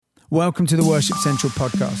Welcome to the Worship Central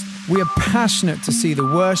podcast. We are passionate to see the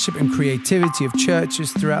worship and creativity of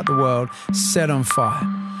churches throughout the world set on fire.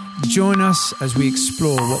 Join us as we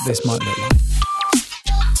explore what this might look like.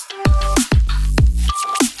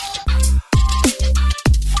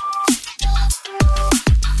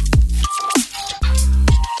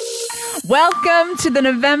 Welcome to the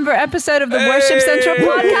November episode of the Worship Central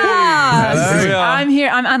podcast. Hello. I'm here.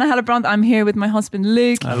 I'm Anna Hellebrandt. I'm here with my husband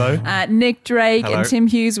Luke. Hello. Nick Drake Hello. and Tim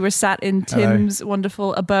Hughes. We're sat in Tim's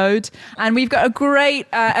wonderful abode, and we've got a great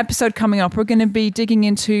episode coming up. We're going to be digging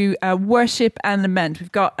into worship and lament.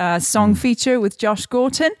 We've got a song feature with Josh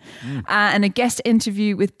Gorton and a guest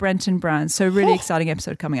interview with Brenton Brown. So really exciting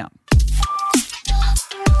episode coming up.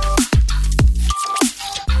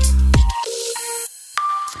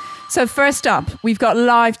 So first up, we've got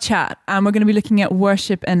live chat and we're going to be looking at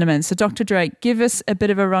worship and lament. So Dr. Drake, give us a bit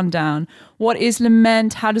of a rundown. What is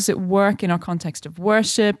lament? How does it work in our context of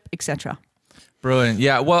worship, etc.? Brilliant.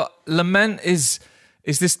 Yeah, well, lament is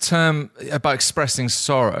this term about expressing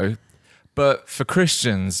sorrow, but for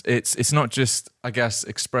Christians, it's not just, I guess,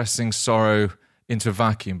 expressing sorrow into a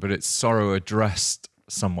vacuum, but it's sorrow addressed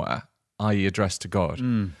somewhere, i.e. addressed to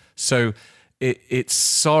God. So it's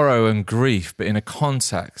sorrow and grief, but in a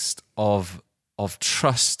context of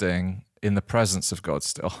trusting in the presence of God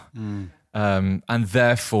still, and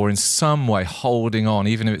therefore in some way holding on,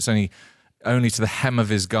 even if it's only to the hem of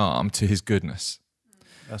His garment, to His goodness.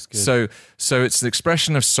 That's good. So it's the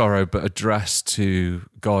expression of sorrow, but addressed to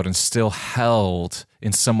God and still held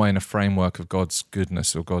in some way in a framework of God's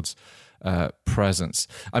goodness or God's presence.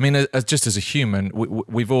 I mean, just as a human,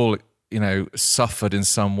 we've all suffered in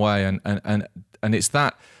some way, and it's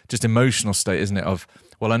that just emotional state, isn't it? Of,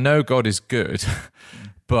 well, I know God is good,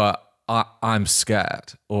 but I'm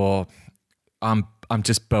scared, or I'm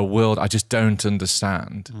just bewildered. I just don't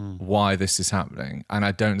understand why this is happening, and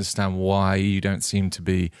I don't understand why you don't seem to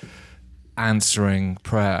be answering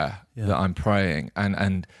prayer that I'm praying,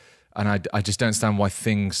 and I just don't understand why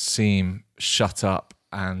things seem shut up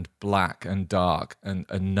and black and dark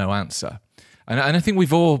and no answer. And I think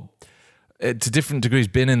we've all, to different degrees,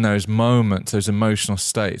 been in those moments, those emotional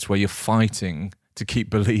states where you're fighting to keep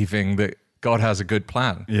believing that God has a good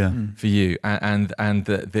plan for you and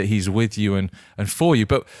that He's with you and for you.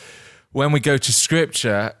 But when we go to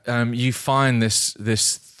Scripture, you find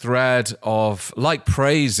this thread of, like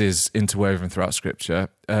praise is interwoven throughout Scripture,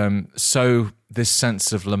 so this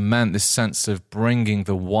sense of lament, this sense of bringing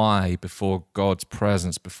the why before God's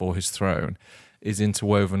presence, before His throne, is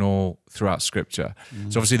interwoven all throughout Scripture.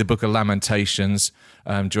 So obviously the book of Lamentations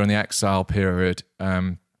during the exile period,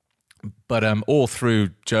 but all through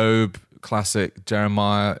Job, classic,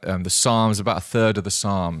 Jeremiah, the Psalms, about a third of the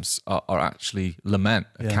Psalms are actually lament,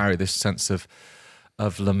 carry this sense of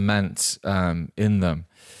lament in them.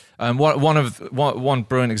 One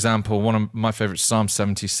brilliant example, one of my favorites, Psalm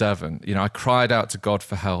 77. I cried out to God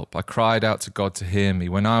for help. I cried out to God to hear me.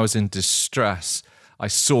 When I was in distress, I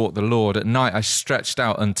sought the Lord. At night, I stretched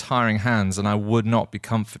out untiring hands, and I would not be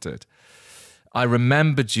comforted. I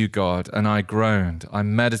remembered you, God, and I groaned. I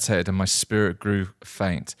meditated, and my spirit grew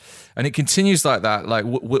faint. And it continues like that. Like,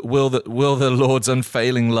 will the Lord's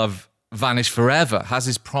unfailing love vanish forever? Has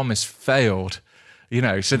His promise failed?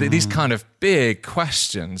 So these kind of big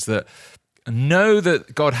questions that know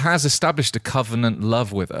that God has established a covenant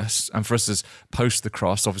love with us, and for us as post the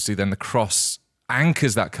cross, obviously, then the cross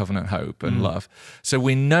anchors that covenant hope and love. So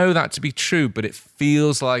we know that to be true, but it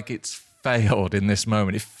feels like it's failed in this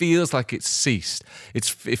moment. It feels like it's ceased. It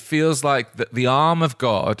feels like the arm of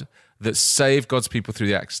God that saved God's people through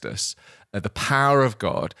the Exodus, the power of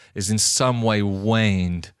God is in some way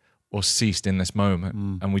waned or ceased in this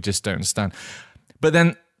moment, and we just don't understand. But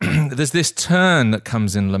then there's this turn that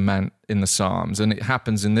comes in lament in the Psalms, and it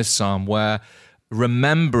happens in this Psalm where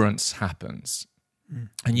remembrance happens.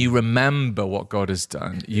 And you remember what God has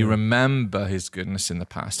done. You remember His goodness in the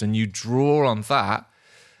past, and you draw on that,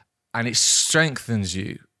 and it strengthens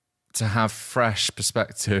you to have fresh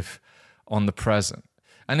perspective on the present.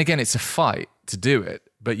 And again, it's a fight to do it,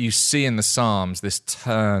 but you see in the Psalms this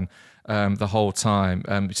turn the whole time.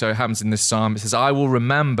 So it happens in this Psalm. It says, I will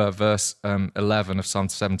remember, verse 11 of Psalm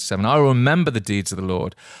 77, I will remember the deeds of the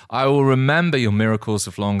Lord. I will remember your miracles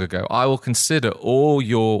of long ago. I will consider all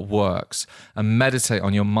your works and meditate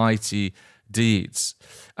on your mighty deeds.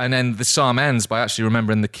 And then the Psalm ends by actually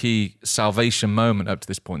remembering the key salvation moment up to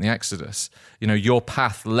this point, the Exodus. Your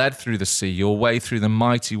path led through the sea, your way through the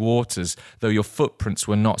mighty waters, though your footprints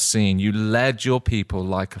were not seen. You led your people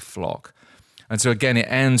like a flock. And so again, it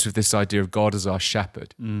ends with this idea of God as our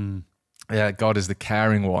shepherd. God is the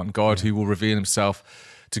caring one, God who will reveal Himself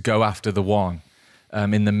to go after the one.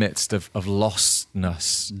 in the midst of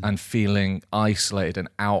lostness and feeling isolated and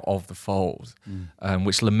out of the fold,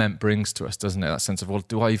 which lament brings to us, doesn't it? That sense of, well,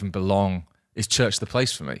 do I even belong? Is church the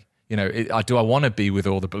place for me? You know, do I want to be with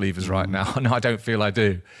all the believers right now? No, I don't feel I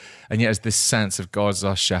do. And yet there's this sense of God's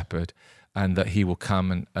our shepherd and that he will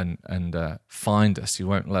come and find us. He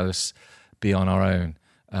won't let us be on our own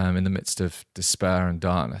in the midst of despair and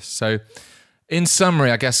darkness. So in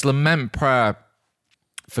summary, I guess lament prayer,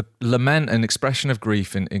 for lament, an expression of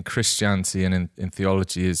grief in Christianity and in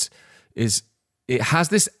theology is it has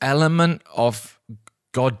this element of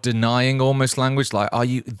God denying almost language, like, are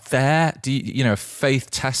you there? Do you know,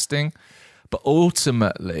 faith testing? But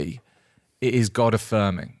ultimately, it is God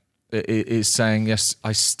affirming. It is saying, yes,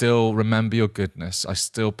 I still remember your goodness. I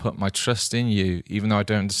still put my trust in you, even though I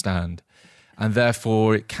don't understand. And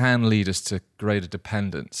therefore, it can lead us to greater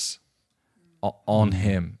dependence on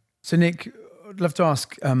him. So, Nick, I'd love to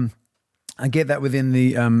ask, I get that within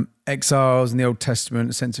the exiles in the Old Testament,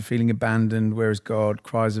 a sense of feeling abandoned, where is God,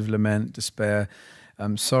 cries of lament, despair,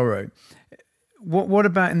 sorrow. What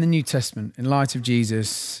about in the New Testament, in light of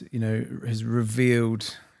Jesus, you know, has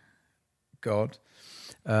revealed God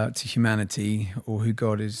to humanity, or who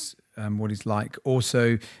God is, what he's like.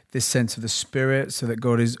 Also, this sense of the Spirit, so that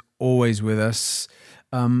God is always with us.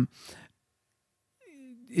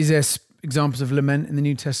 Is there examples of lament in the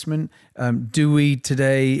New Testament? Do we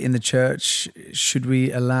today in the church, should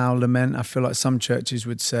we allow lament? I feel like some churches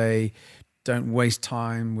would say, don't waste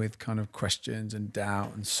time with kind of questions and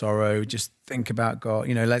doubt and sorrow. Just think about God.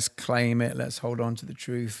 You know, let's claim it. Let's hold on to the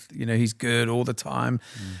truth. You know, he's good all the time.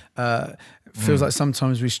 Feels like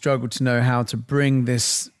sometimes we struggle to know how to bring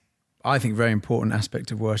this, I think, very important aspect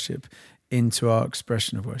of worship into our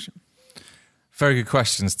expression of worship. Very good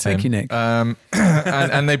questions, Tim. Thank you, Nick.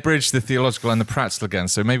 And they bridge the theological and the practical again.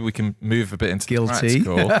 So maybe we can move a bit into the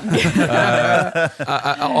practical.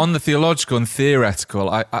 On the theological and theoretical,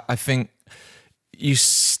 I think you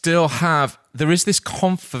still have, there is this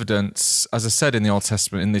confidence, as I said in the Old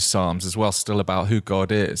Testament, in these Psalms as well, still about who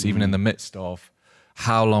God is, even in the midst of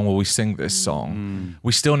how long will we sing this song.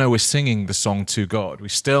 We still know we're singing the song to God. We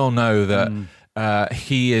still know that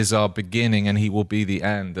he is our beginning and he will be the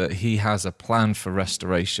end, that he has a plan for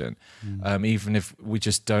restoration, even if we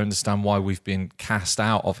just don't understand why we've been cast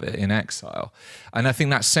out of it in exile. And I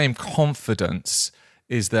think that same confidence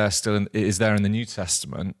is there in the New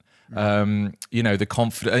Testament. You know,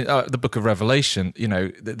 the book of Revelation, you know,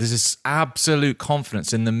 there's this absolute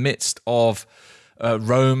confidence in the midst of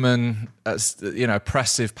Roman,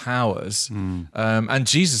 oppressive powers. And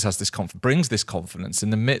Jesus has this brings this confidence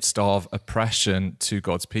in the midst of oppression to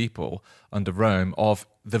God's people under Rome, of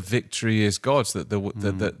the victory is God's,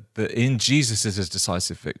 that in Jesus is his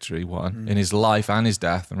decisive victory won, in his life and his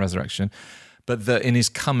death and resurrection, but that in his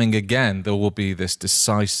coming again, there will be this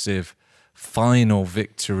decisive final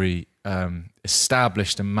victory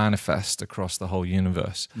established and manifest across the whole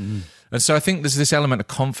universe. And so I think there's this element of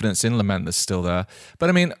confidence in lament that's still there. But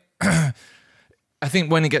I mean, I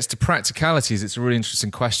think when it gets to practicalities, it's a really interesting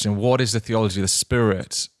question. What is the theology of the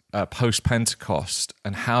Spirit post-Pentecost,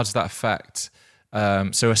 and how does that affect?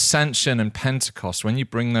 So Ascension and Pentecost, when you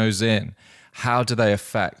bring those in, how do they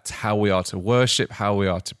affect how we are to worship, how we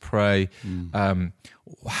are to pray,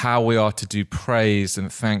 how we are to do praise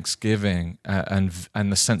and thanksgiving, and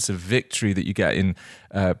the sense of victory that you get in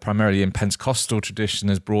primarily in Pentecostal tradition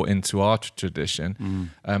is brought into our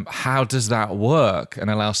tradition. How does that work and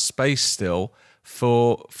allow space still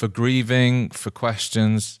for grieving, for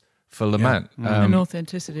questions, for lament, and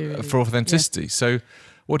authenticity, really. For authenticity. So,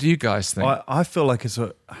 what do you guys think? I feel like as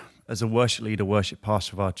a worship leader, worship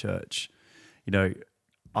pastor of our church, you know,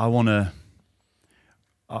 I want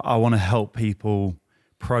to help people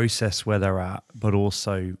process where they're at, but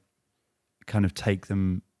also kind of take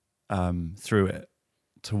them through it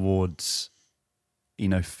towards, you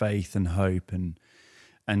know, faith and hope,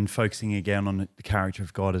 and focusing again on the character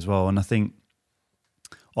of God as well. And I think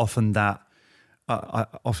often that I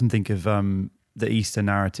often think of the Easter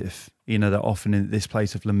narrative, you know, that often in this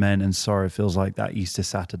place of lament and sorrow feels like that Easter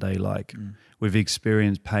Saturday, like we've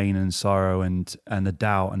experienced pain and sorrow and the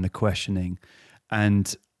doubt and the questioning.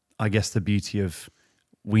 And I guess the beauty of,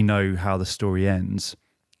 we know how the story ends,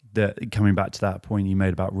 that coming back to that point you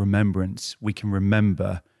made about remembrance, we can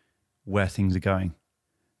remember where things are going,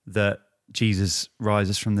 that Jesus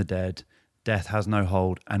rises from the dead, death has no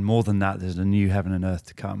hold, and more than that, there's a new heaven and earth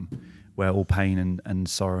to come where all pain and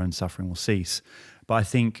sorrow and suffering will cease. But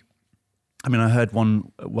I heard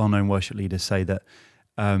one well-known worship leader say that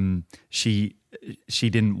she she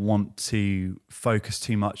didn't want to focus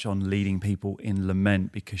too much on leading people in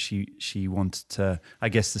lament, because she wanted to, I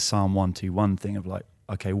guess, the Psalm 121 thing of like,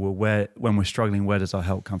 okay, well, when we're struggling, where does our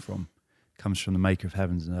help come from? It comes from the maker of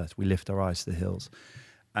heavens and earth. We lift our eyes to the hills.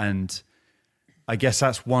 And I guess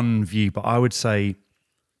that's one view, but I would say,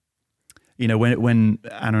 you know, when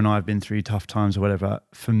Anna and I have been through tough times or whatever,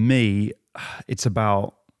 for me, it's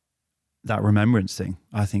about that remembrance thing.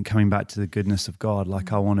 I think coming back to the goodness of God,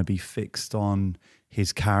 like I want to be fixed on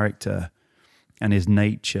his character and his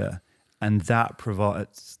nature, and that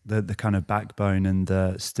provides the kind of backbone and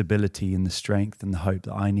the stability and the strength and the hope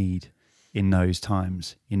that I need in those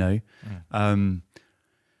times, you know. I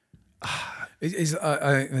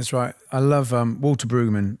think that's right. I love Walter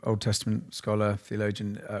Brueggemann, Old Testament scholar,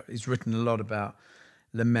 theologian. He's written a lot about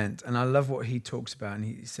lament, and I love what he talks about. And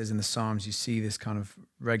he says in the Psalms, you see this kind of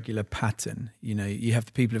regular pattern. You know, you have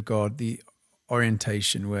the people of God, the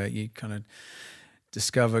orientation where you kind of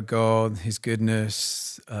discover God, his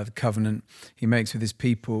goodness, the covenant he makes with his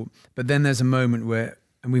people. But then there's a moment where,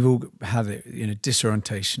 and we've all had it, you know,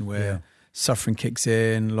 disorientation, where suffering kicks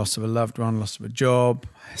in, loss of a loved one, loss of a job,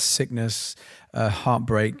 sickness,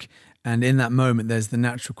 heartbreak. And in that moment, there's the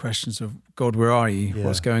natural questions of, God, where are you?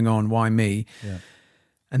 What's going on? Why me? Yeah.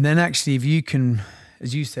 And then actually, if you can,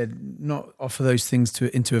 as you said, not offer those things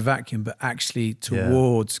into a vacuum, but actually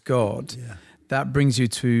towards God, that brings you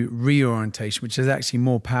to reorientation, which is actually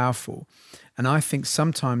more powerful. And I think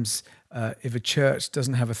sometimes if a church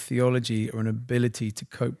doesn't have a theology or an ability to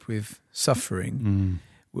cope with suffering,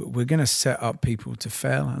 we're going to set up people to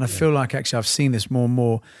fail. And I feel like actually I've seen this more and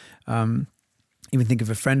more. Even think of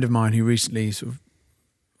a friend of mine who recently sort of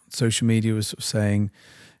social media was sort of saying,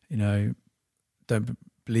 you know, don't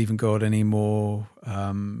believe in God anymore.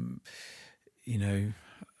 You know,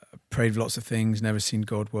 prayed for lots of things, never seen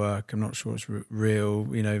God work. I'm not sure it's real.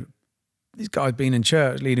 You know, these guys been in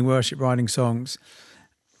church, leading worship, writing songs.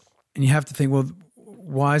 And you have to think, well,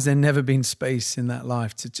 why has there never been space in that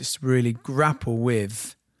life to just really grapple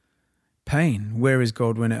with pain? Where is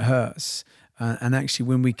God when it hurts? And actually,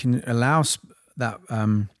 when we can allow that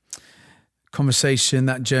conversation,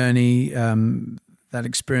 that journey, that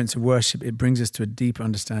experience of worship, it brings us to a deeper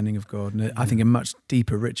understanding of God, and I think a much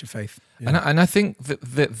deeper, richer faith. Yeah. And I think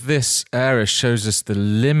that this area shows us the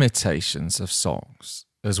limitations of songs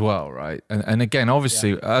as well, right? And again,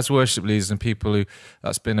 obviously, as worship leaders and people who,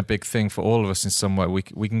 that's been a big thing for all of us in some way,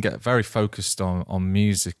 we can get very focused on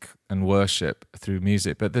music and worship through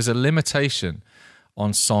music, but there's a limitation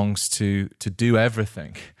on songs to do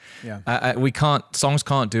everything. Songs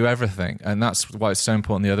can't do everything, and that's why it's so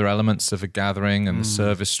important, the other elements of a gathering and the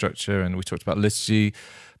service structure, and we talked about liturgy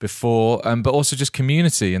before, but also just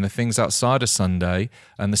community and the things outside of Sunday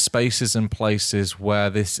and the spaces and places where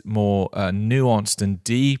this more nuanced and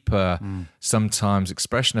deeper sometimes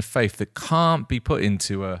expression of faith that can't be put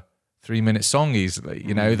into a 3-minute song easily.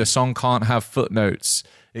 You know, the song can't have footnotes.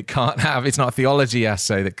 It's not a theology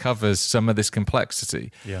essay that covers some of this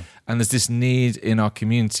complexity. Yeah. And there's this need in our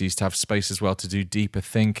communities to have space as well to do deeper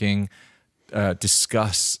thinking,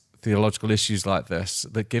 discuss theological issues like this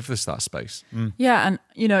that give us that space. Yeah, and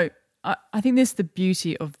you know, I think this is the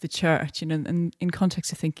beauty of the church, you know, and in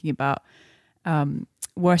context of thinking about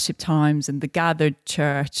worship times and the gathered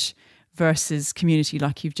church versus community,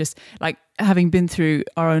 like you've just, like having been through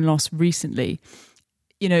our own loss recently,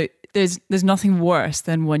 you know, there's nothing worse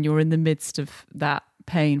than when you're in the midst of that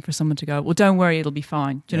pain for someone to go, well, don't worry, it'll be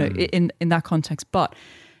fine, you know, in that context. But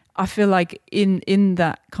I feel like in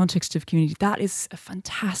that context of community, that is a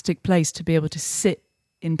fantastic place to be able to sit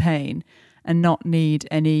in pain and not need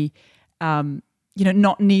any,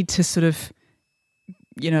 not need to sort of,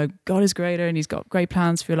 you know, God is greater and he's got great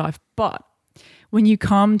plans for your life. But when you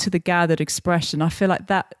come to the gathered expression, I feel like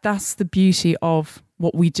that's the beauty of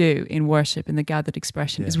what we do in worship, in the gathered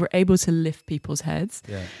expression, is we're able to lift people's heads.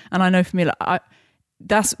 Yeah. And I know for me, like,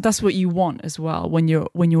 that's what you want as well when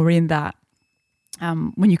you're in that.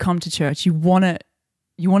 When you come to church, you want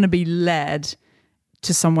to be led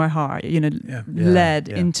to somewhere higher, you know, led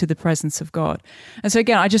into the presence of God. And so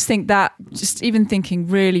again, I just think that, just even thinking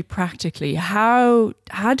really practically, how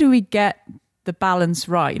do we get the balance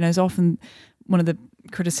right? You know, it's often one of the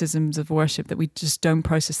criticisms of worship that we just don't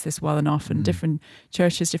process this well enough, and different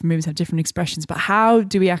churches, different movements have different expressions. But how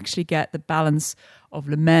do we actually get the balance of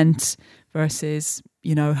lament versus,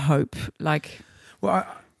 you know, hope? Like, well,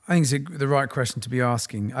 I think it's the right question to be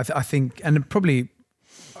asking. I think, and probably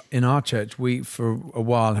in our church, we for a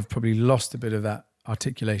while have probably lost a bit of that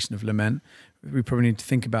articulation of lament. We probably need to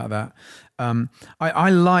think about that. I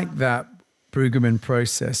like that Brueggemann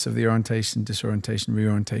process of the orientation, disorientation,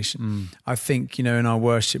 reorientation. I think, you know, in our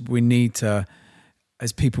worship, we need to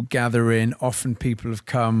as people gather in, often people have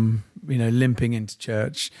come, limping into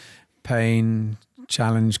church, pain,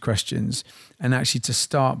 challenge, questions. And actually to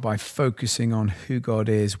start by focusing on who God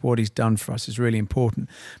is, what he's done for us is really important.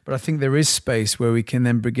 But I think there is space where we can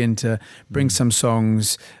then begin to bring some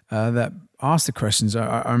songs that ask the questions.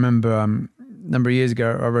 I remember a number of years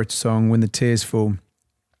ago, I wrote a song, When the Tears Fall,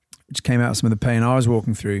 which came out of some of the pain I was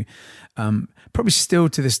walking through. Probably still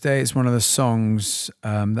to this day, it's one of the songs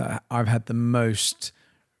that I've had the most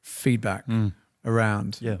feedback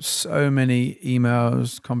around. Yeah. So many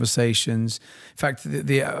emails, conversations. In fact,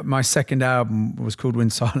 my second album was called When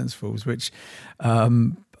Silence Falls, which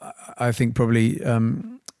I think probably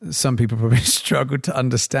some people probably struggled to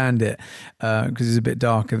understand it because it's a bit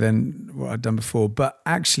darker than what I'd done before. But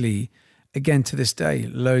actually, again, to this day,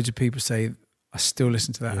 loads of people say, I still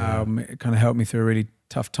listen to that album. It kind of helped me through a really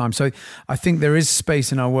tough time. So I think there is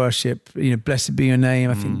space in our worship. Blessed Be Your Name,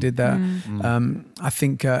 I think did that. I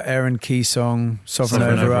think Aaron Key song, Sovereign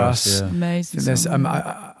Over Us. Yeah. Amazing. There's,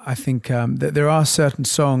 I think that there are certain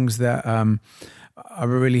songs that are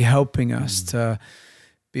really helping us to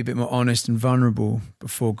be a bit more honest and vulnerable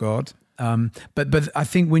before God. But I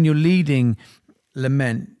think when you're leading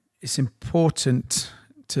lament, it's important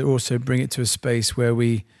to also bring it to a space where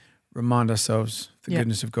we remind ourselves the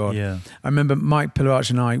goodness of God. Yeah. I remember Mike Pilarch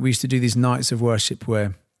and I, we used to do these nights of worship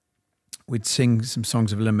where we'd sing some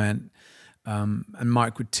songs of lament, and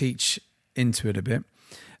Mike would teach into it a bit.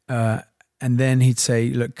 And then he'd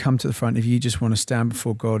say, look, come to the front if you just want to stand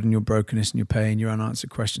before God in your brokenness and your pain, your unanswered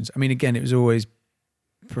questions. I mean, again, it was always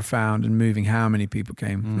profound and moving how many people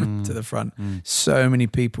came to the front. So many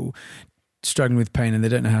people struggling with pain and they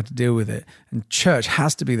don't know how to deal with it. And church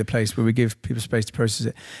has to be the place where we give people space to process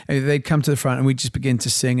it. And they'd come to the front and we'd just begin to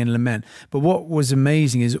sing and lament. But what was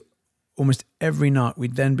amazing is almost every night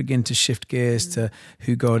we'd then begin to shift gears to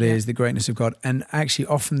who God is, the greatness of God. And actually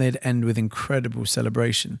often they'd end with incredible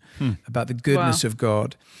celebration about the goodness of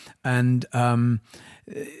God. And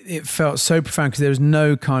it felt so profound because there was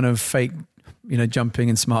no kind of fake jumping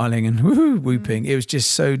and smiling and whooping. It was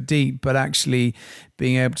just so deep, but actually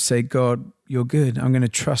being able to say, God, you're good. I'm going to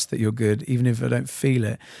trust that you're good, even if I don't feel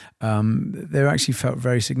it. They actually felt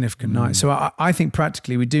very significant nights. So I think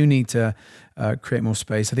practically we do need to create more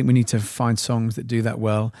space. I think we need to find songs that do that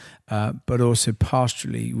well, but also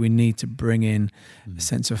pastorally, we need to bring in a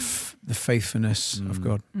sense of the faithfulness of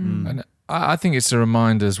God. And I think it's a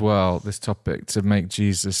reminder as well, this topic, to make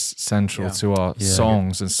Jesus central to our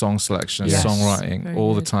songs and song selection and songwriting Very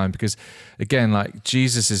all the good. time. Because again, like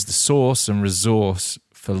Jesus is the source and resource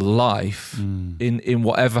for life in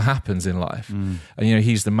whatever happens in life. And,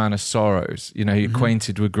 he's the man of sorrows, he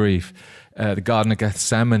acquainted with grief, the Garden of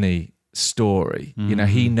Gethsemane story,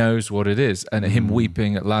 he knows what it is, and him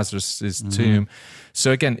weeping at Lazarus's tomb.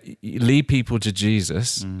 So again, lead people to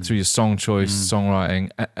Jesus through your song choice, songwriting,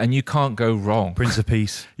 and you can't go wrong. Prince of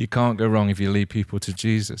Peace. You can't go wrong if you lead people to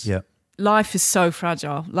Jesus. Yeah. Life is so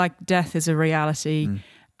fragile. Like death is a reality,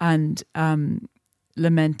 and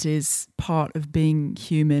lament is part of being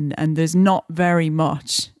human. And there's not very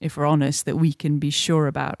much, if we're honest, that we can be sure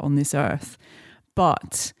about on this earth.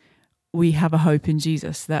 But we have a hope in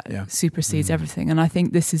Jesus that supersedes everything. And I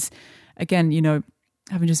think this is, again,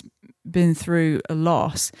 having just been through a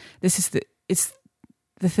loss, it's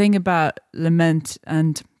the thing about lament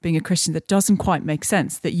and being a Christian that doesn't quite make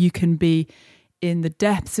sense, that you can be in the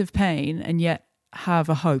depths of pain and yet have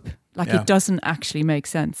a hope. It doesn't actually make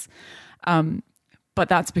sense. But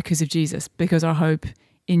that's because of Jesus, because our hope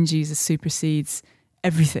in Jesus supersedes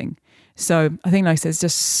everything. So I think, like I said, it's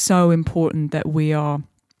just so important that we are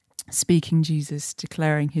speaking Jesus,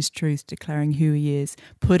 declaring his truth, declaring who he is,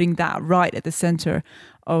 putting that right at the center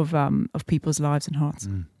of people's lives and hearts.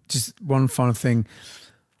 Just one final thing.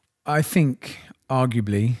 I think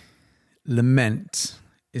arguably lament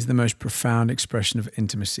is the most profound expression of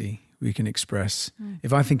intimacy we can express.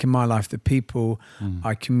 If I think in my life, the people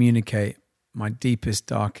I communicate my deepest,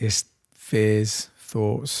 darkest fears,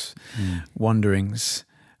 thoughts, wanderings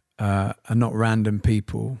are not random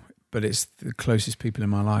people, but it's the closest people in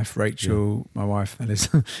my life. Rachel, my wife, that is,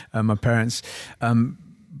 my parents,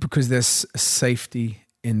 because there's a safety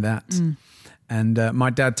in that. And my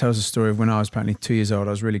dad tells a story of when I was apparently 2 years old.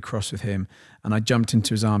 I was really cross with him, and I jumped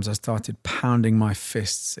into his arms. I started pounding my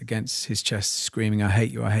fists against his chest, screaming, I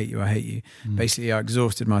hate you, I hate you, I hate you. Basically, I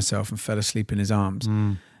exhausted myself and fell asleep in his arms.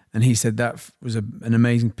 And he said that was an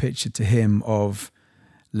amazing picture to him of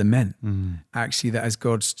lament. Actually, that as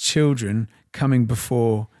God's children coming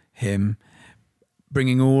before him,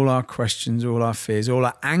 bringing all our questions, all our fears, all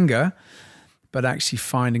our anger, but actually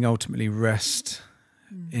finding ultimately rest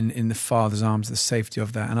in the Father's arms, the safety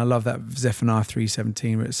of that. And I love that Zephaniah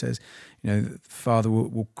 3:17 where it says, the Father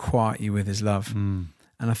will quiet you with his love.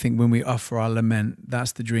 And I think when we offer our lament,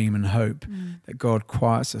 that's the dream and hope, that God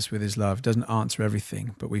quiets us with his love, doesn't answer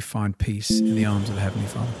everything, but we find peace in the arms of the Heavenly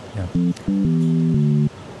Father. Yeah.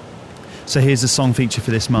 So here's the song feature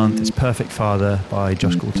for this month. It's Perfect Father by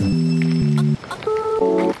Josh Gorton.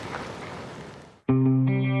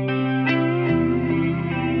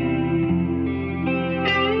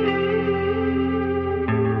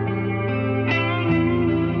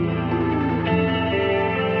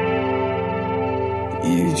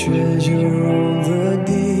 You treasure all the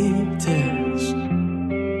details.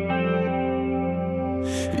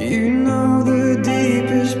 You know the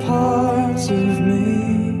deepest parts of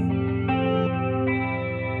me,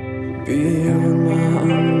 beyond my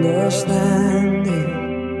understanding.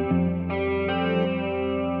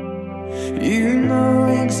 You know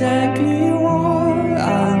exactly what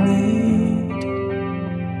I need.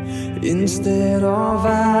 Instead of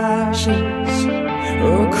ashes,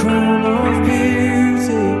 a crown of beauty.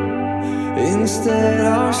 Instead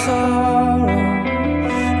of sorrow,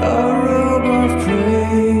 a robe of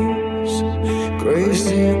praise. Grace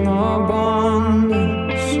in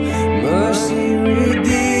abundance, mercy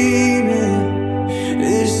redeeming.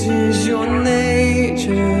 This is your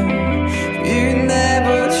nature, you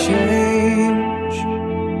never change.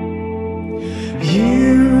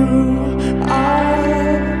 You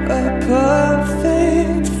are a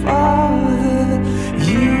perfect Father.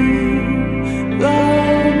 You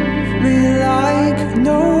love me like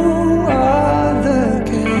no other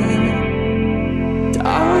can.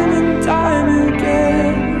 Time and time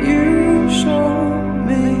again you show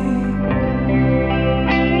me.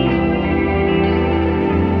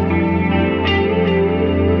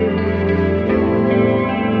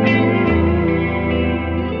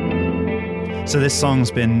 So this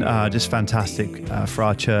song's been just fantastic for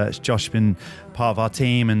our church. Josh has been part of our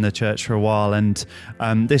team and the church for a while, and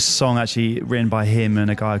this song actually written by him and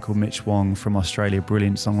a guy called Mitch Wong from Australia,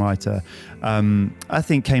 brilliant songwriter. I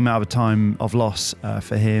think came out of a time of loss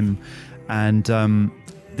for him, and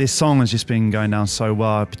this song has just been going down so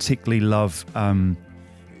well. I particularly love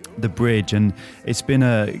the bridge, and it's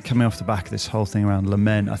been coming off the back of this whole thing around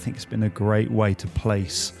lament. I think it's been a great way to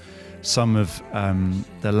place some of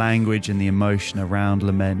the language and the emotion around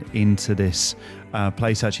lament into this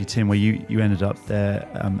place, actually, Tim, where you ended up there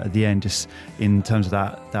at the end, just in terms of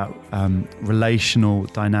that relational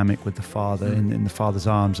dynamic with the Father in the Father's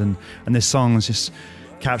arms, and this song just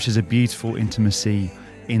captures a beautiful intimacy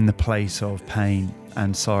in the place of pain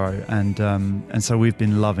and sorrow, and so we've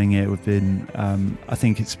been loving it. We've been I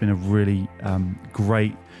think it's been a really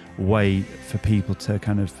great way for people to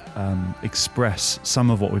kind of express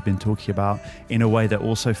some of what we've been talking about in a way that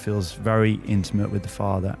also feels very intimate with the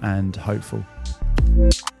Father and hopeful.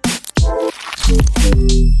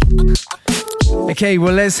 Okay,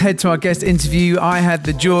 well, let's head to our guest interview. I had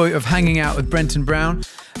the joy of hanging out with Brenton Brown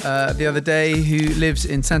the other day, who lives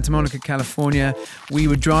in Santa Monica, California. We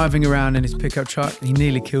were driving around in his pickup truck. He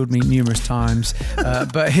nearly killed me numerous times.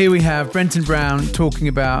 But here we have Brenton Brown talking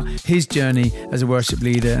about his journey as a worship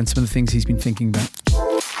leader and some of the things he's been thinking about.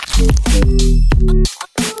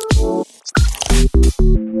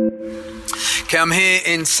 Okay, I'm here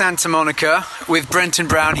in Santa Monica with Brenton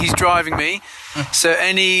Brown. He's driving me. So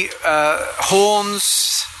any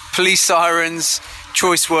horns, police sirens,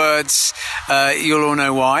 choice words, you'll all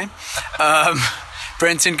know why.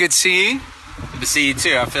 Brenton, good to see you. Good to see you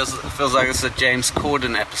too. It feels like it's a James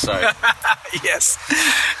Corden episode. Yes.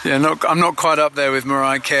 Yeah, I'm not quite up there with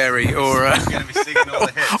Mariah Carey or going to be singing all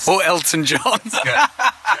the hits. or Elton John.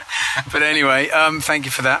 But anyway, thank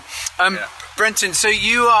you for that. Brenton, so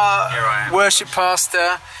you are worship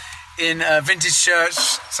pastor in Vintage Church,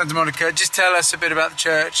 Santa Monica. Just tell us a bit about the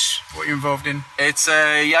church, what you're involved in. It's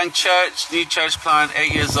a young church, new church plant,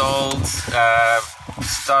 8 years old.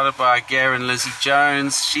 Started by Gare and Lizzie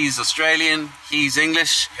Jones. She's Australian, he's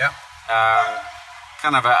English. Yeah.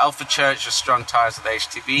 Kind of an alpha church with strong ties with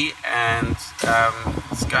HTB, and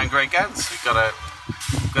it's going great guns. We've got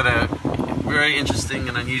a very interesting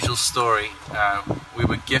and unusual story. We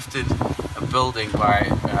were gifted a building by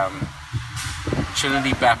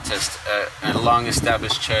Trinity Baptist, a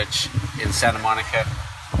long-established church in Santa Monica.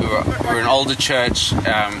 We were an older church with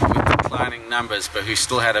declining numbers, but who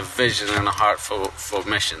still had a vision and a heart for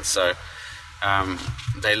mission. So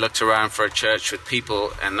they looked around for a church with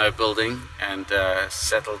people and no building, and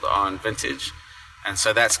settled on Vintage. And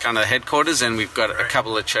so that's kind of the headquarters, and we've got a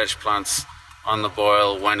couple of church plants on the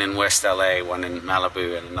boil, one in West LA, one in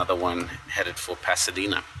Malibu, and another one headed for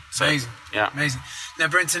Pasadena. So, Amazing. Yeah. Amazing. Now,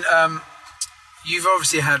 Brenton, you've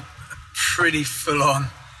obviously had a pretty full-on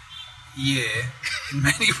year in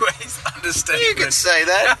many ways. Understatement. You could say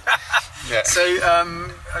that. Yeah. So I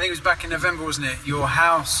think it was back in November, wasn't it? Your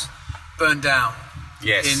house burned down.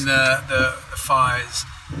 Yes. In the fires.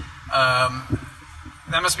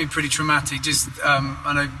 That must have been pretty traumatic. Just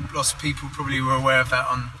I know lots of people probably were aware of that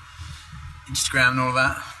on Instagram and all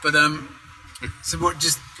that. But so what?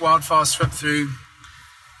 Just wildfires swept through,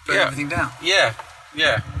 burned everything down. Yeah.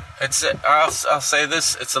 It's I'll say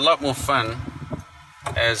this: it's a lot more fun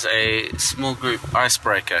as a small group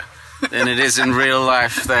icebreaker than it is in real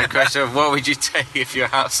life. That question of what would you take if your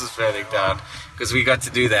house was burning down? Because we got to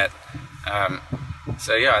do that.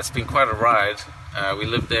 So yeah, it's been quite a ride. We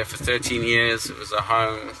lived there for 13 years. It was a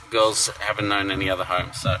home. Girls haven't known any other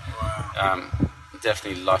home, so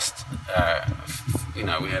definitely lost. We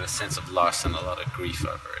had a sense of loss and a lot of grief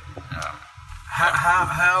over it.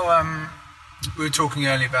 How we were talking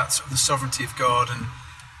earlier about sort of the sovereignty of God, and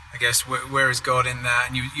I guess where is God in that?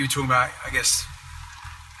 And you were talking about, I guess,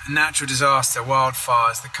 a natural disaster,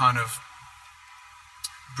 wildfires, the kind of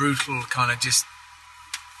brutal kind of just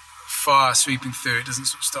fire sweeping through. It doesn't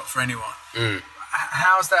sort of stop for anyone.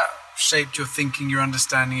 How's that shaped your thinking, your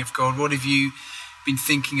understanding of God? What have you been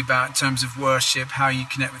thinking about in terms of worship, how you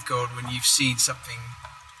connect with God when you've seen something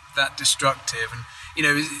that destructive? And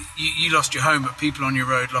you lost your home, but people on your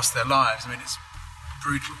road lost their lives. I mean, it's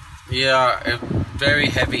brutal. Yeah, very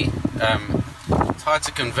heavy. It's hard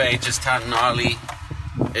to convey just how gnarly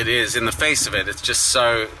it is in the face of it. It's just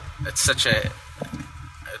it's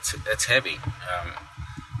heavy.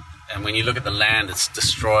 And when you look at the land, it's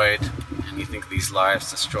destroyed, and you think of these lives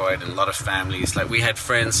destroyed, and a lot of families. Like we have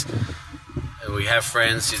friends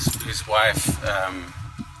whose wife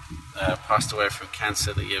passed away from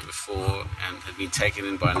cancer the year before and had been taken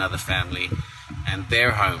in by another family, and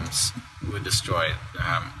their homes were destroyed.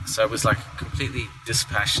 So it was like completely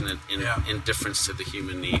dispassionate indifference to the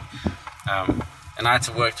human need. And I had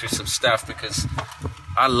to work through some stuff because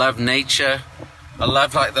I love nature. I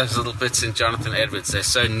love like those little bits in Jonathan Edwards. They're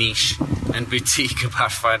so niche and boutique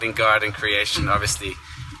about finding God in creation. Obviously,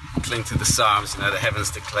 cling to the Psalms, the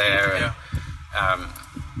heavens declare,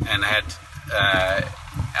 and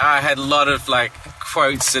I had a lot of like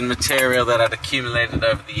quotes and material that I'd accumulated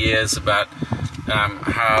over the years about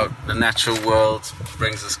how the natural world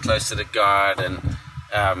brings us closer to God, and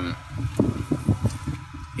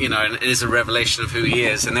and it is a revelation of who He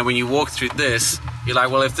is. And then when you walk through this, you're like,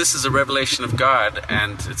 well, if this is a revelation of God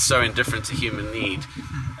and it's so indifferent to human need,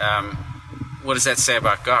 what does that say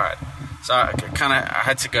about God? So I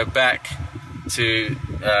had to go back to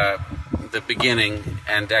the beginning,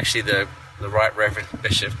 and actually the Right Reverend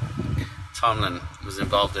Bishop Tomlin was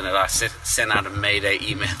involved in it. I sent out a Mayday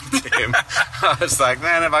email to him. I was like,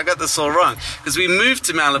 man, have I got this all wrong? Because we moved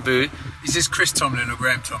to Malibu. Is this Chris Tomlin or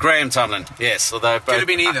Graham Tomlin? Graham Tomlin, yes. Although both, could have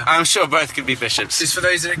been either. I'm sure both could be bishops. Just for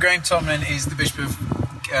those that Graham Tomlin is the Bishop of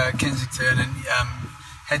Kensington and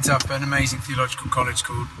heads up an amazing theological college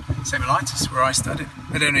called St. Mellitus, where I studied.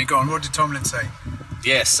 I don't know, go on, what did Tomlin say?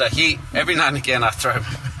 Yes, so every now and again I throw him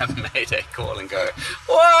a Mayday call and go,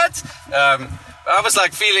 what? I was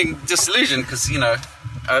like feeling disillusioned because,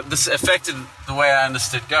 this affected the way I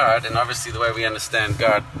understood God, and obviously the way we understand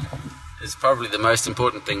God is probably the most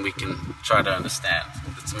important thing we can try to understand.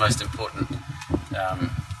 It's the most important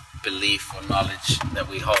belief or knowledge that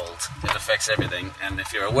we hold. It affects everything, and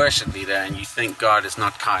if you're a worship leader and you think God is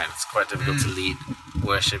not kind, it's quite difficult to lead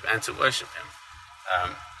worship and to worship Him.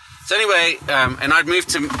 So anyway, and I moved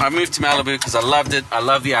to Malibu because I loved it. I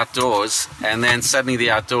love the outdoors, and then suddenly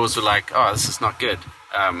the outdoors were like, oh, this is not good.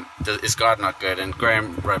 Is God not good? And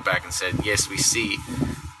Graham wrote back and said, yes, we see,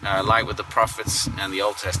 like with the prophets and the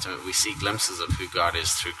Old Testament, we see glimpses of who God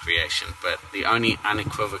is through creation, but the only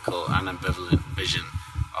unequivocal, unambivalent vision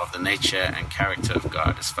of the nature and character of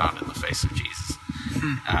God is found in the face of Jesus.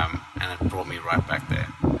 And it brought me right back there.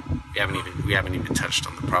 We haven't even touched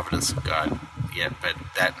on the providence of God yet, but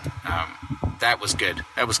that was good.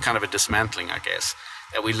 That was kind of a dismantling, I guess,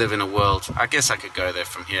 that we live in a world. I guess I could go there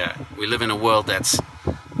from here. We live in a world that's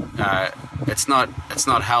it's not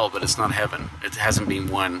hell, but it's not heaven. It hasn't been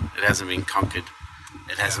won. It hasn't been conquered.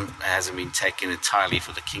 It hasn't been taken entirely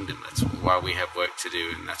for the kingdom. That's why we have work to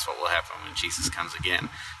do, and that's what will happen when Jesus comes again.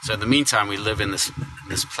 So in the meantime, we live in this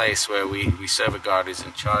place where we serve a God who's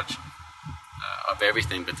in charge of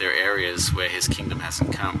everything, but there are areas where His kingdom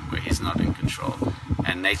hasn't come, where He's not in control.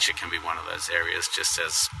 And nature can be one of those areas, just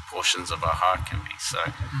as portions of our heart can be. So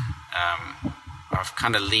I've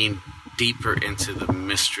kind of leaned deeper into the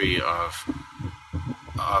mystery of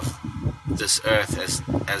this earth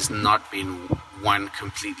as not being one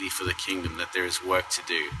completely for the kingdom, that there is work to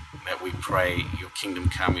do, that we pray, your kingdom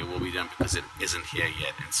come, your will be done, because it isn't here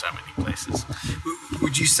yet in so many places.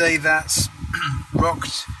 Would you say that's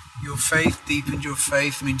rocked your faith, deepened your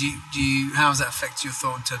faith? I mean, do you how does that affect your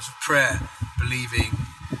thought in terms of prayer, believing,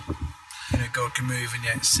 God can move, and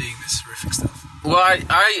yet seeing this horrific stuff? Well,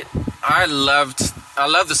 I love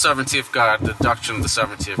the sovereignty of God, the doctrine of the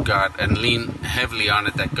sovereignty of God, and lean heavily on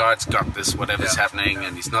it, that God's got this, whatever's happening,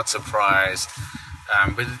 and He's not surprised.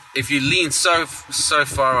 But if you lean so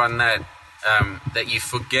far on that, that you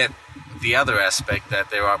forget the other aspect, that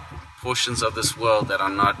there are portions of this world that are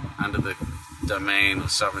not under the domain or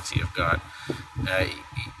sovereignty of God,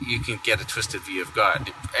 you can get a twisted view of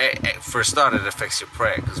God. For a start, it affects your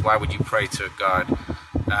prayer, because why would you pray to a God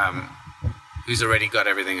who's already got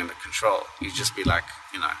everything under control? You'd just be like,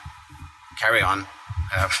 carry on.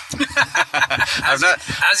 As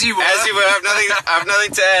you were. I've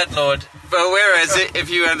nothing to add, Lord. But whereas if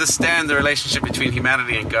you understand the relationship between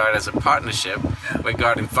humanity and God as a partnership, where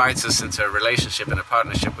God invites us into a relationship and a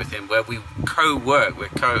partnership with Him, where we co-work, we're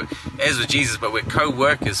co-heirs with Jesus, but we're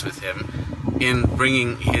co-workers with Him in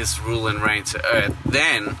bringing His rule and reign to earth,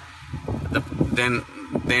 then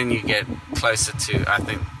you get closer to, I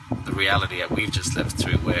think, the reality that we've just lived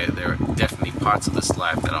through, where there are definitely parts of this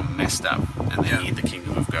life that are messed up and they need the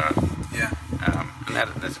kingdom of God. Yeah. And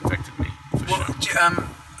that's affected me, for sure.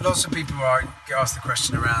 Lots of people get asked the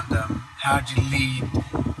question around how do you lead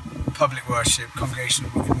public worship,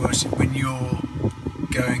 congregational worship, when you're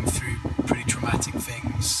going through pretty traumatic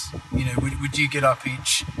things? Would you get up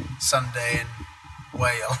each Sunday and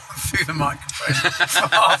wail through the microphone for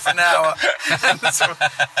half an hour?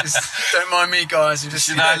 Just don't mind me, guys.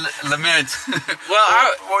 Lament.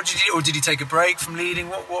 Well, what did you do? Or did you take a break from leading?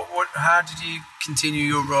 What? How did you continue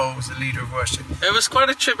your role as a leader of worship? It was quite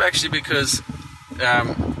a trip, actually, because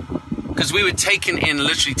we were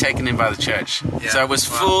literally taken in by the church. Yeah. So it was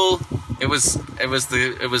full. It was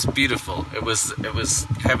beautiful. It was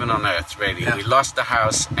heaven on earth, really. Yeah. We lost the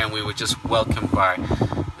house, and we were just welcomed by.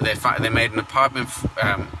 They made an apartment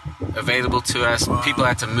available to us. Wow. People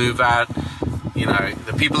had to move out.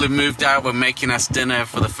 The people who moved out were making us dinner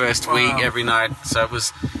for the first week every night. So it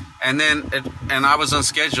was, and I was on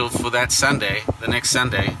schedule for that Sunday, the next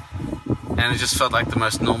Sunday, and it just felt like the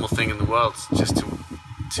most normal thing in the world, just to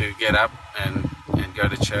get up and go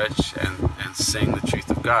to church and sing the truth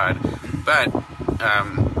of God. But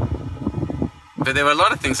there were a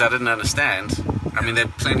lot of things I didn't understand. I mean, there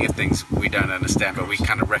are plenty of things we don't understand, but we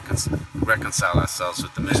kind of reconcile ourselves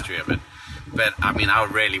with the mystery of it. But I mean, I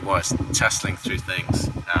really was tussling through things.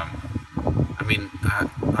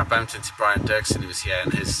 I bumped into Brian Dirksen, who was here,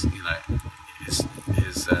 and his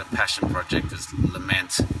passion project is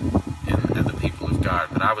lament in the people of God.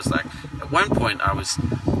 But I was like, at one point, I was,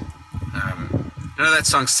 that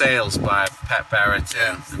song "Sails" by Pat Barrett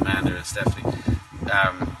and Amanda and Stephanie.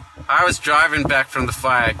 I was driving back from the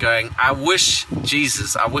fire going, I wish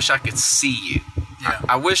I could see you. Yeah.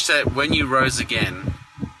 I wish that when you rose again,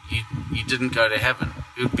 you didn't go to heaven.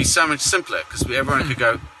 It would be so much simpler, because everyone could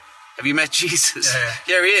go, have you met Jesus? Yeah.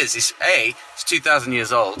 Here he is. He's 2,000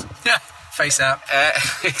 years old. Yeah. Face out.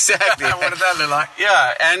 Exactly. What did that look like?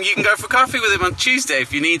 Yeah, and you can go for coffee with him on Tuesday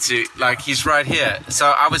if you need to. Like, he's right here. So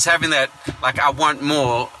I was having that, like, I want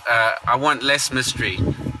more. I want less mystery.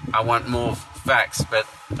 I want more facts. But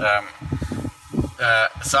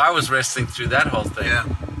so I was wrestling through that whole thing. Yeah.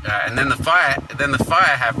 And then the fire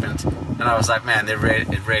happened, and I was like, man, it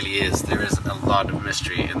really is. There is a lot of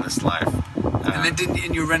mystery in this life. And then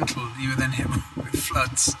in your rental, you were then hit with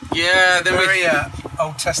floods. Yeah, very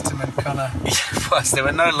Old Testament kind of. It was. There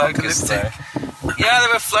were no locusts there. Yeah, there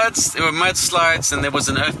were floods, there were mudslides, and there was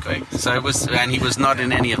an earthquake. So it was, and he was not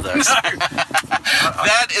in any of those.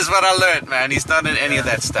 That is what I learned, man. He's not in any of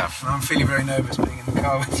that stuff. I'm feeling very nervous being in the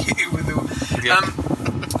car with you.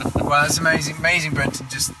 Well, that's amazing, Brenton.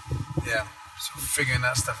 Just sort of figuring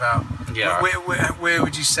that stuff out. Yeah. Where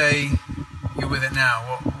would you say you're with it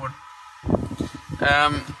now? What?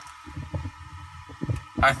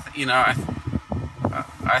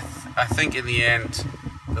 I think in the end,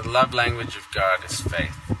 the love language of God is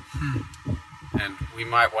faith, and we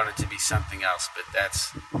might want it to be something else, but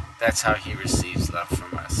that's how He receives love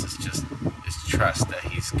from us. It's trust that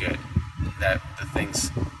He's good. That the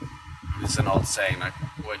things. There's an old saying, like,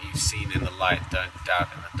 what you've seen in the light, don't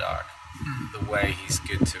doubt in the dark. The way He's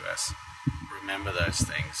good to us. Remember those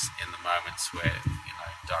things in the moments where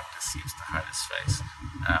darkness seems to hide His face.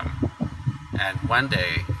 And one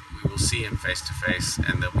day we will see Him face to face,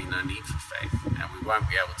 and there'll be no need for faith, and we won't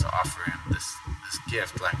be able to offer Him this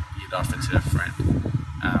gift like you'd offer to a friend.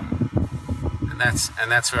 And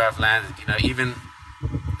that's where I've landed. Even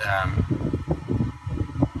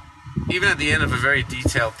at the end of a very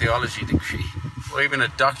detailed theology degree, or even a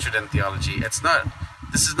doctorate in theology,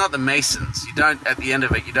 this is not the Masons. At the end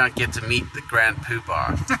of it, you don't get to meet the grand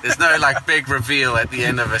poobah. There's no big reveal at the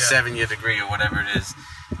end of a 7-year degree or whatever it is.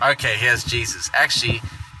 Okay, here's Jesus. Actually,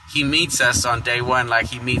 he meets us on day one, like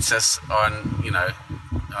he meets us on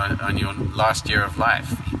your last year of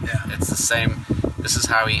life. Yeah. It's the same. This is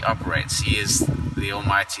how he operates. He is the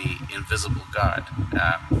almighty, invisible God.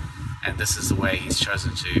 And this is the way he's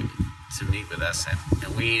chosen to meet with us.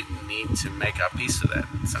 And we need to make our peace with that.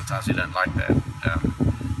 Sometimes we don't like that.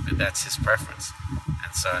 But that's his preference.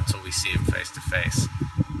 And so until we see him face to face,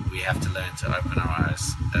 we have to learn to open our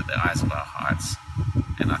eyes, the eyes of our hearts.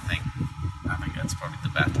 And I think that's probably the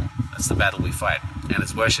battle. That's the battle we fight. And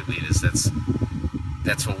as worship leaders,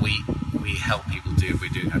 that's what we help people do if we're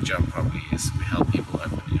doing our job properly, is we help people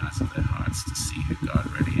open the eyes of their hearts to see who God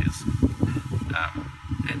really is.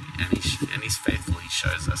 And he's faithful. He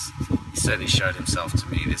shows us. He certainly showed himself to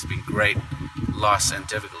me. There's been great loss and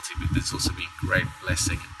difficulty, but there's also been great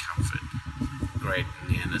blessing and comfort, great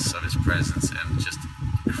nearness of his presence, and just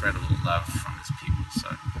incredible love from his people. So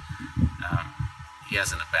he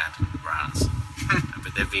hasn't abandoned the Browns.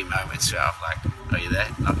 But there've been moments where I've like, are you there?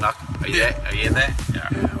 Knock, knock. Are you there? Are you in there?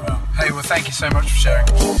 Hey, well, thank you so much for sharing.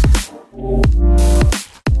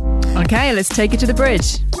 Okay, let's take it to the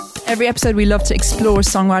bridge. Every episode we love to explore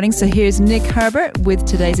songwriting, so here's Nick Herbert with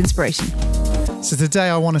today's inspiration. So today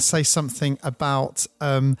I want to say something about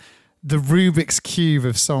the Rubik's Cube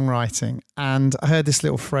of songwriting. And I heard this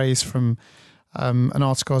little phrase from an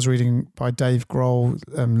article I was reading by Dave Grohl,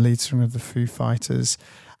 lead singer of the Foo Fighters.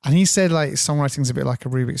 And he said songwriting is a bit like a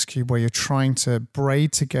Rubik's Cube, where you're trying to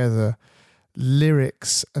braid together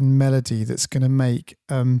lyrics and melody that's going to make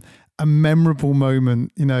a memorable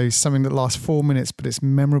moment, something that lasts 4 minutes, but it's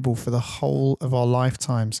memorable for the whole of our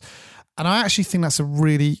lifetimes. And I actually think that's a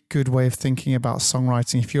really good way of thinking about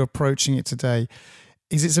songwriting. If you're approaching it today,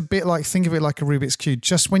 it's a bit like, think of it like a Rubik's Cube.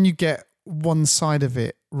 Just when you get one side of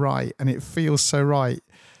it right and it feels so right,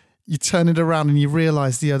 you turn it around and you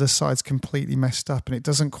realize the other side's completely messed up and it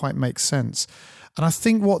doesn't quite make sense. And I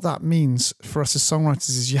think what that means for us as songwriters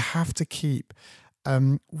is you have to keep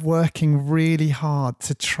working really hard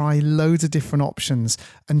to try loads of different options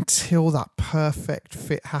until that perfect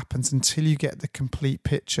fit happens, until you get the complete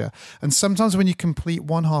picture. And sometimes when you complete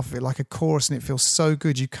one half of it, like a chorus, and it feels so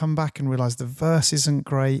good, you come back and realize the verse isn't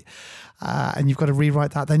great, and you've got to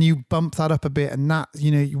rewrite that. Then you bump that up a bit, and that,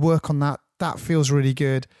 you work on that. That feels really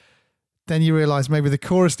good. Then you realize maybe the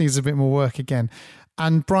chorus needs a bit more work again.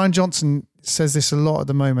 And Brian Johnson says this a lot at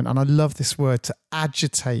the moment, and I love this word, to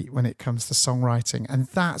agitate, when it comes to songwriting. And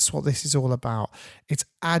that's what this is all about. It's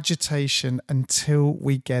agitation until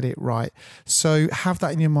we get it right. So have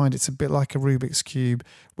that in your mind. It's a bit like a Rubik's Cube.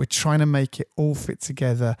 We're trying to make it all fit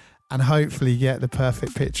together and hopefully get the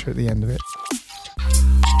perfect picture at the end of it.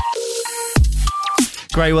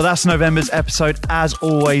 Great. Well, that's November's episode. As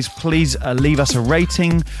always, please leave us a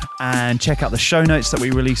rating and check out the show notes that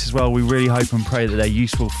we release as well. We really hope and pray that they're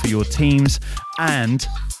useful for your teams. And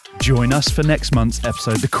join us for next month's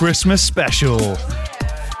episode, the Christmas special.